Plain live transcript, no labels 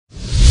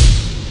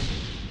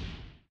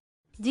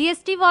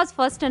GST was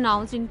first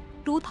announced in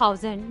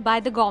 2000 by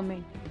the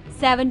government.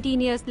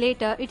 17 years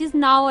later, it is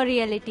now a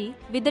reality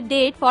with the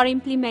date for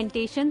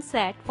implementation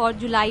set for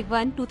July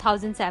 1,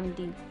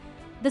 2017.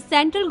 The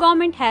central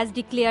government has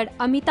declared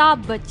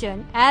Amitabh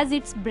Bachchan as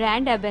its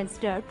brand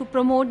ambassador to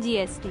promote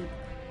GST.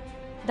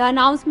 The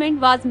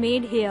announcement was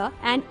made here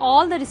and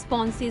all the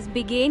responses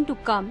began to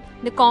come.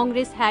 The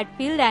Congress had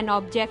filed an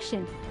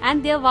objection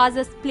and there was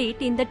a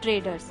split in the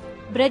traders.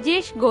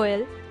 Brajesh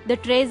Goyal, the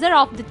treasurer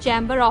of the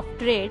Chamber of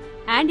Trade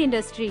and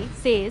Industry,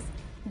 says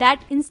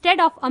that instead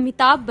of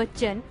Amitabh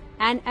Bachchan,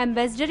 an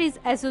ambassador is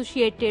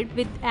associated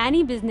with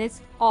any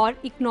business or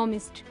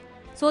economist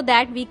so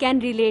that we can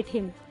relate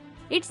him.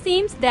 It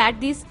seems that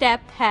these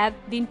steps have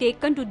been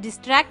taken to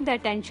distract the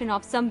attention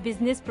of some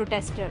business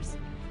protesters.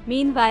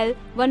 Meanwhile,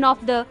 one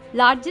of the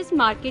largest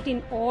markets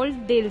in all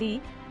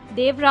Delhi,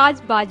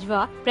 Devaraj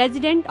Baweja,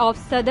 president of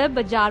Sadar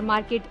Bazar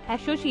Market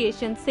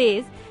Association,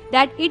 says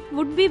that it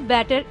would be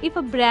better if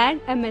a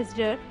brand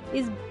ambassador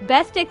is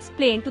best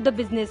explained to the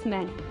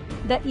businessman.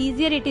 The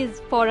easier it is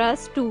for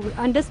us to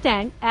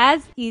understand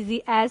as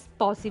easy as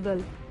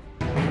possible.